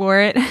that he wore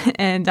it,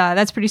 and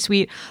that's pretty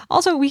sweet.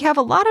 Also, we have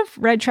a lot of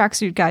red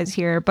tracksuit guys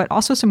here, but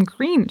also some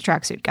green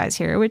tracksuit guys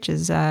here, which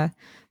is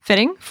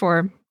fitting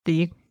for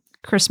the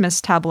Christmas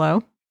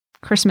tableau,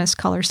 Christmas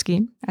color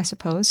scheme, I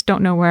suppose.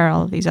 Don't know where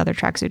all of these other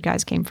tracksuit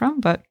guys came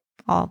from, but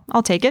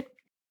I'll take it.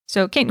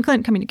 So Kate and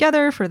Clint coming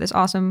together for this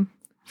awesome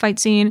fight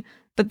scene,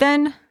 but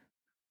then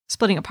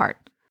splitting apart.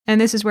 And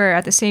this is where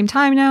at the same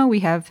time now we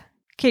have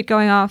Kate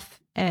going off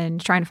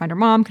and trying to find her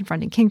mom,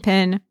 confronting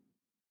Kingpin.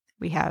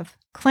 We have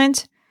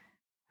Clint,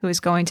 who is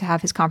going to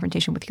have his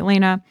confrontation with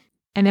Yelena.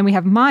 And then we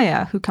have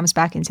Maya, who comes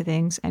back into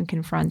things and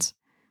confronts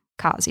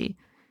Kazi.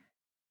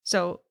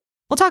 So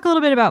we'll talk a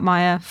little bit about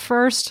Maya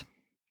first.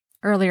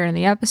 Earlier in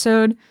the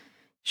episode,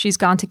 she's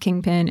gone to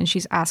Kingpin and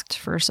she's asked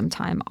for some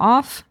time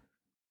off.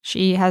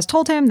 She has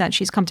told him that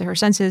she's come to her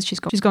senses. She's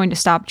going to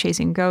stop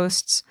chasing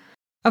ghosts.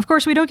 Of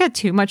course, we don't get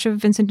too much of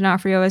Vincent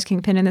D'Onofrio as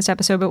Kingpin in this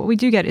episode, but what we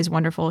do get is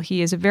wonderful.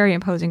 He is a very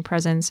imposing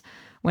presence.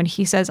 When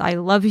he says, "I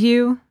love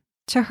you,"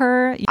 to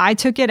her, I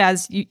took it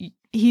as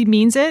he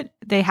means it.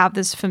 They have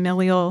this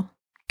familial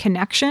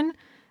connection,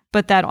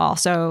 but that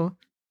also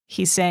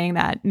he's saying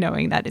that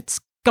knowing that it's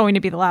going to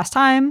be the last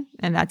time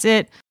and that's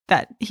it,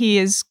 that he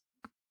is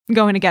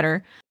going to get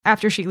her.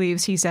 After she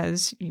leaves, he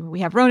says, "We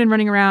have Ronan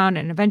running around,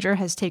 and Avenger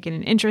has taken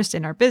an interest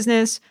in our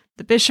business.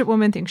 The Bishop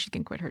woman thinks she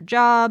can quit her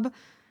job,"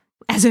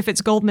 as if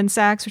it's Goldman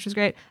Sachs, which is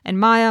great. And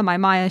Maya, my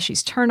Maya,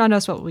 she's turned on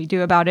us. What will we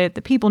do about it?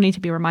 The people need to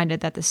be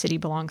reminded that the city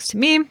belongs to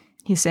me.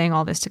 He's saying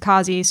all this to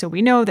Kazi, so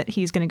we know that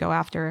he's going to go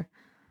after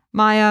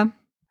Maya.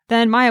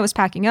 Then Maya was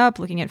packing up,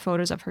 looking at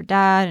photos of her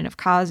dad and of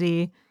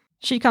Kazi.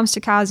 She comes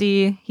to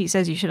Kazi. He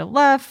says, "You should have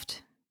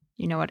left.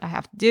 You know what I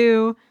have to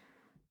do."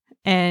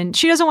 And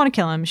she doesn't want to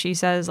kill him. She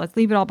says, "Let's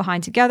leave it all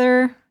behind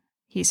together."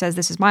 He says,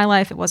 "This is my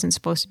life. It wasn't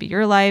supposed to be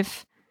your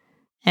life."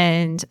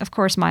 And of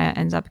course, Maya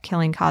ends up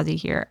killing Kazi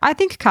here. I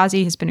think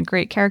Kazi has been a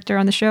great character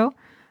on the show.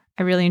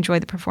 I really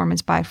enjoyed the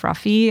performance by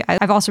Frafi.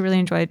 I've also really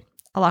enjoyed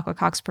Alaqua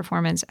Cox's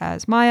performance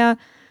as Maya.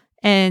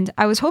 And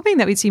I was hoping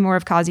that we'd see more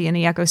of Kazi in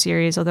the Echo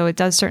series, although it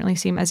does certainly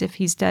seem as if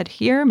he's dead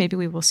here. Maybe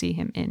we will see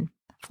him in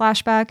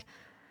flashback.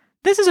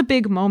 This is a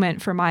big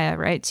moment for Maya,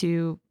 right?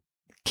 To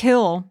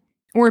kill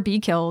or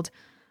be killed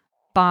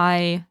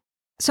by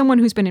someone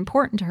who's been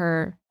important to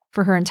her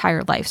for her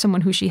entire life,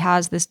 someone who she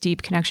has this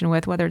deep connection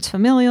with, whether it's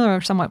familial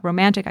or somewhat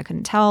romantic, I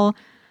couldn't tell.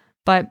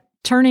 But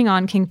turning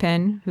on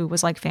Kingpin, who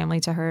was like family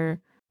to her,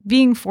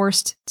 being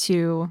forced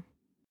to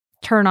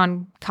turn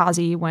on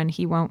Kazi when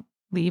he won't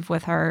leave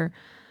with her,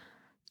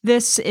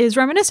 this is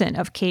reminiscent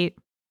of Kate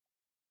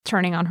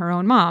turning on her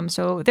own mom.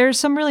 So there's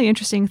some really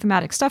interesting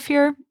thematic stuff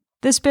here.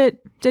 This bit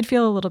did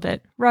feel a little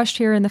bit rushed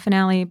here in the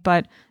finale,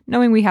 but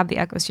knowing we have the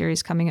Echo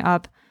series coming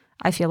up,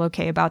 I feel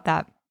okay about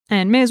that.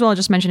 And may as well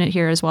just mention it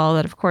here as well,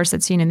 that of course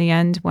that scene in the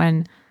end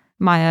when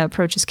Maya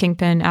approaches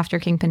Kingpin after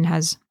Kingpin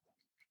has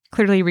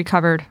clearly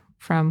recovered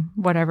from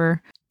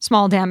whatever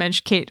small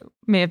damage Kate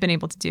may have been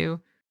able to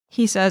do.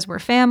 He says, "We're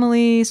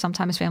family.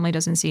 Sometimes family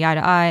doesn't see eye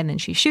to eye," and then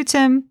she shoots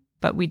him,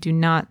 but we do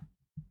not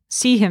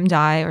see him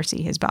die or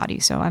see his body.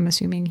 So I'm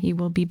assuming he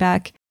will be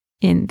back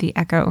in the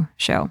Echo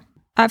show.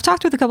 I've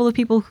talked with a couple of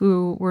people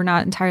who were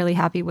not entirely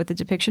happy with the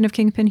depiction of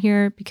Kingpin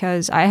here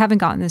because I haven't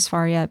gotten this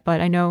far yet,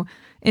 but I know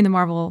in the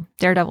Marvel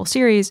Daredevil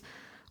series,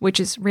 which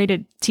is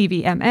rated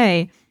TV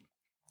MA,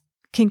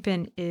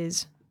 Kingpin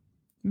is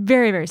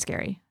very, very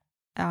scary.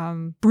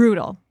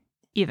 brutal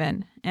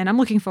even. And I'm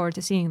looking forward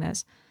to seeing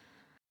this.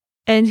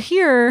 And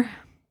here,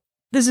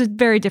 this is a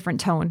very different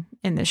tone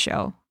in this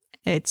show.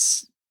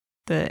 It's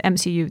the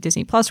MCU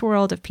Disney Plus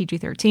world of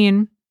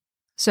PG-13.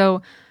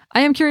 So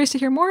I am curious to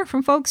hear more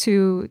from folks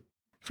who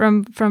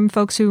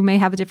may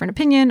have a different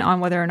opinion on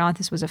whether or not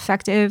this was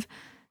effective,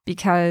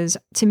 because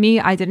to me,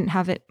 I didn't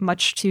have it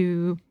much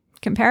to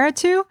compare it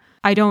to.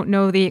 I don't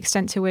know the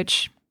extent to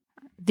which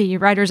the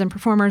writers and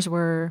performers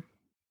were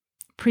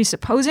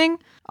presupposing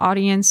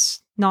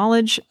audience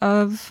knowledge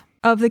of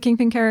the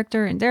Kingpin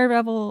character in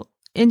Daredevil,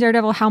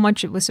 how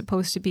much it was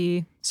supposed to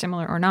be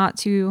similar or not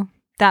to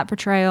that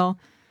portrayal.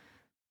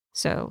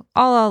 So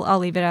all I'll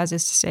leave it as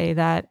is to say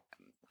that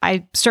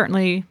I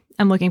certainly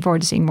am looking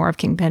forward to seeing more of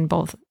Kingpin,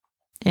 both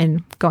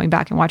in going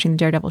back and watching the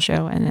Daredevil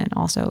show and then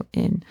also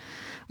in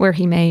where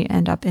he may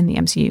end up in the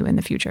MCU in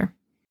the future.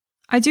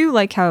 I do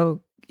like how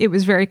it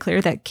was very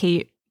clear that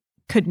Kate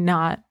could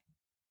not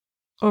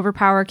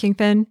overpower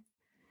Kingpin.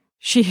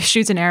 She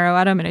shoots an arrow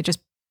at him and it just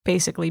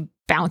basically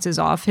bounces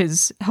off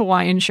his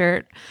Hawaiian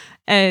shirt,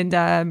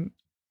 and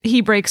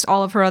he breaks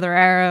all of her other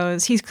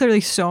arrows. He's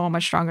clearly so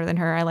much stronger than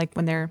her. I like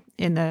when they're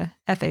in the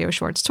FAO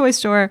Schwartz toy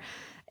store,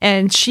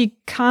 and she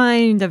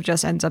kind of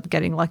just ends up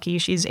getting lucky.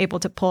 She's able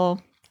to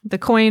pull the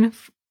coin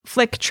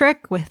flick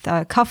trick with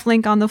a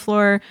cufflink on the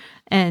floor,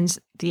 and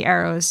the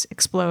arrows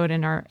explode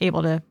and are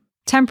able to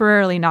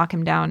temporarily knock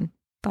him down.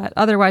 But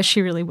otherwise,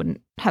 she really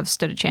wouldn't have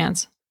stood a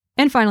chance.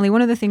 And finally,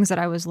 one of the things that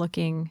I was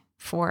looking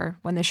for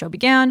when the show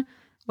began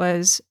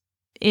was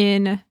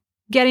in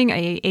getting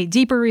a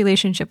deeper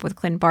relationship with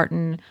Clint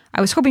Barton.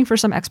 I was hoping for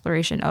some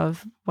exploration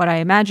of what I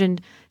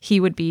imagined he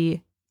would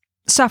be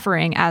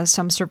suffering as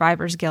some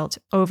survivor's guilt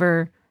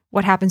over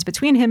what happens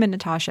between him and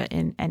Natasha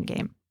in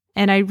Endgame.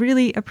 And I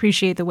really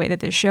appreciate the way that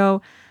this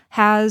show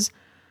has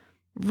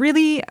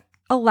really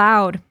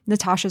allowed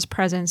Natasha's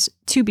presence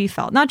to be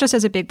felt, not just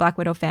as a big Black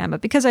Widow fan,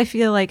 but because I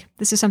feel like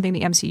this is something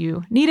the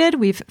MCU needed.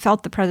 We've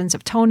felt the presence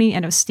of Tony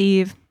and of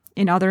Steve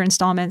in other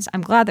installments.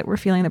 I'm glad that we're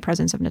feeling the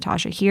presence of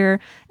Natasha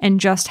here, and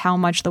just how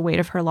much the weight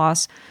of her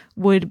loss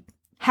would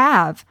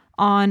have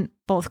on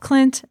both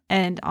Clint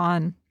and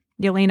on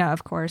Yelena,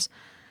 of course.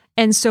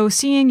 And so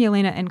seeing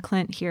Yelena and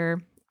Clint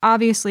here,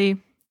 obviously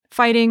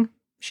fighting,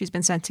 she's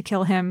been sent to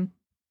kill him,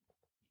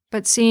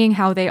 but seeing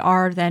how they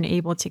are then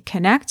able to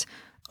connect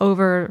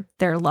over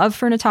their love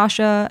for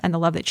Natasha and the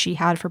love that she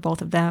had for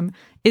both of them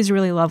is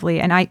really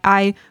lovely. And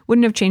I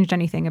wouldn't have changed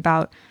anything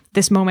about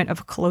this moment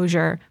of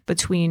closure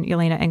between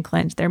Yelena and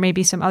Clint. There may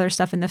be some other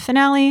stuff in the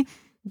finale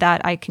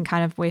that I can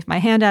kind of wave my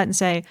hand at and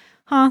say,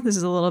 this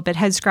is a little bit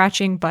head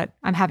scratching, but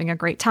I'm having a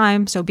great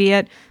time, so be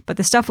it. But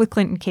the stuff with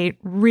Clint and Kate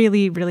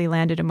really, really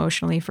landed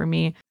emotionally for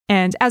me.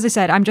 And as I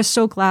said, I'm just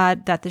so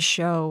glad that the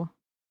show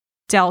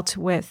dealt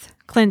with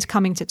Clint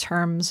coming to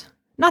terms.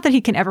 Not that he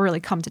can ever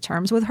really come to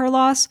terms with her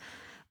loss,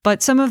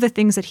 but some of the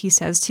things that he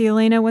says to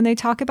Yelena when they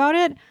talk about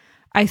it,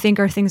 I think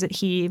are things that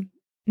he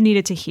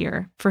needed to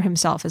hear for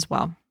himself as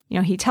well. You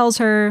know, he tells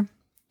her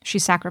she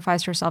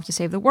sacrificed herself to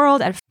save the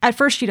world. At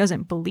first, she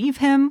doesn't believe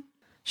him.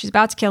 She's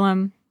about to kill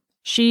him.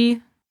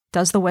 She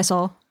does the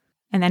whistle,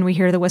 and then we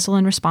hear the whistle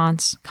in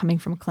response coming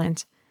from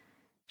Clint.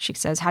 She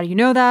says, "How do you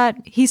know that?"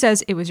 He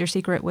says, "It was your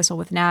secret whistle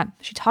with Nat.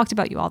 She talked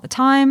about you all the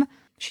time.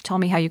 She told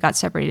me how you got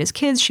separated as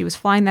kids. She was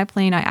flying that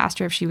plane. I asked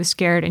her if she was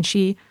scared,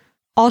 and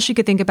all she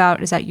could think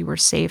about is that you were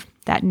safe.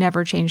 That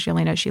never changed,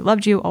 Yelena. She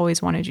loved you,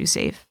 always wanted you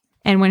safe."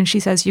 And when she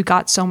says you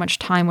got so much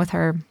time with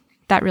her,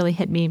 that really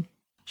hit me.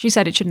 She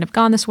said it shouldn't have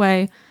gone this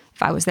way.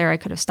 If I was there, I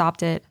could have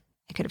stopped it.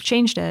 I could have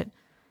changed it.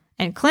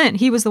 And Clint,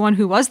 he was the one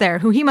who was there,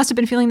 who he must have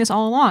been feeling this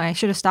all along. I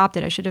should have stopped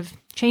it. I should have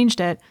changed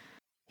it.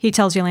 He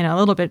tells Yelena a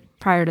little bit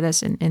prior to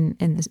this in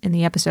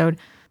the episode,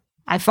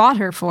 I fought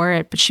her for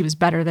it, but she was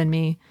better than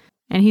me.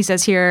 And he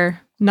says here,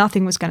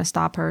 nothing was going to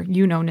stop her.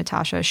 You know,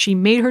 Natasha, she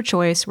made her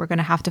choice. We're going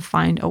to have to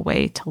find a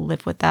way to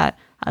live with that.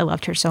 I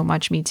loved her so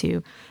much. Me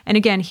too. And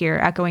again, here,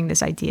 echoing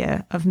this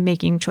idea of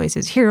making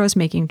choices, heroes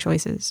making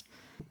choices.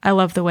 I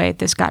love the way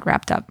this got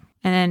wrapped up.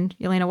 And then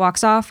Yelena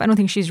walks off. I don't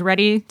think she's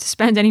ready to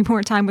spend any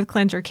more time with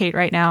Clint or Kate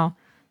right now,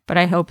 but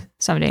I hope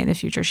someday in the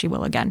future she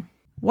will again.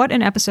 What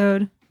an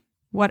episode.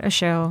 What a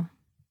show.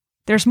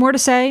 There's more to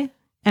say,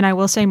 and I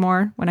will say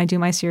more when I do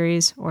my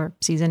series or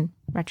season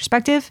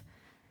retrospective.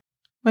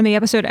 When the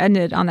episode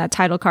ended on that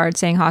title card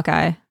saying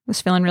Hawkeye, I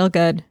was feeling real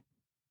good.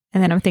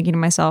 And then I'm thinking to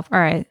myself, all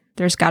right,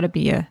 there's got to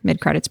be a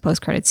mid-credits,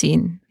 post-credits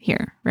scene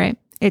here, right?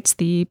 It's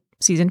the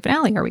season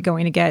finale. Are we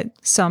going to get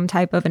some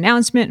type of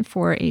announcement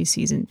for a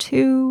season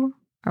 2?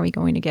 Are we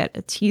going to get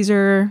a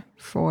teaser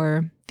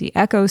for the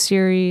Echo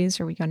series?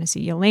 Are we going to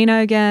see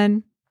Yelena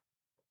again?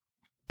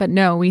 But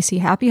no, we see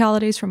Happy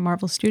Holidays from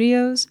Marvel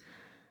Studios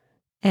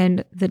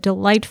and the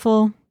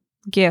delightful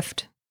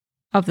gift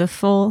of the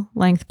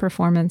full-length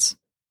performance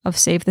of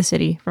Save the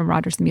City from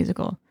Rogers the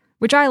Musical,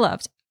 which I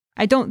loved.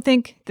 I don't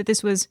think that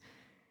this was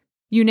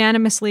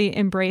unanimously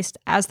embraced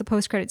as the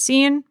post-credit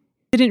scene.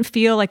 It didn't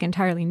feel like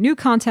entirely new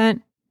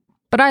content,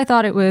 but I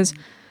thought it was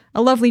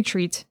a lovely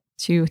treat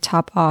to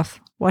top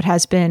off what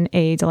has been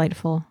a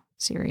delightful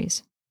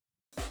series.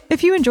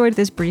 If you enjoyed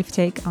this brief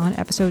take on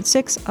episode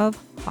 6 of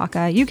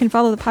Hawkeye, you can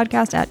follow the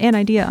podcast at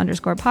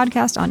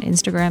 @anidea_podcast on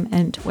Instagram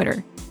and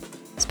Twitter.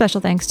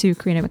 Special thanks to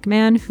Karina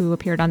McMahon, who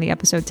appeared on the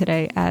episode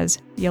today as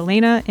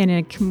Yelena in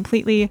a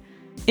completely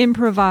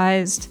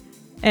improvised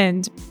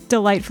and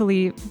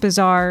delightfully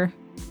bizarre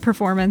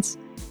performance.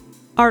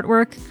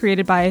 Artwork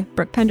created by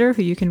Brooke Pender,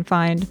 who you can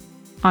find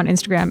on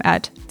Instagram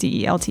at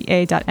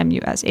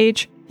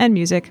delta.mush, and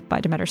music by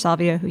Demeter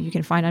Salvia, who you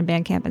can find on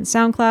Bandcamp and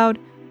SoundCloud.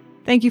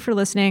 Thank you for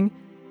listening,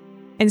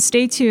 and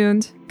stay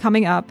tuned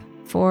coming up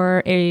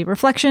for a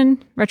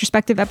reflection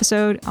retrospective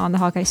episode on the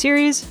Hawkeye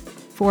series,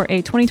 for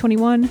a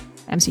 2021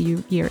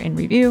 MCU year in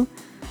review,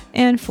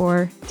 and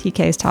for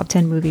TK's top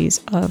 10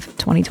 movies of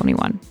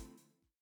 2021.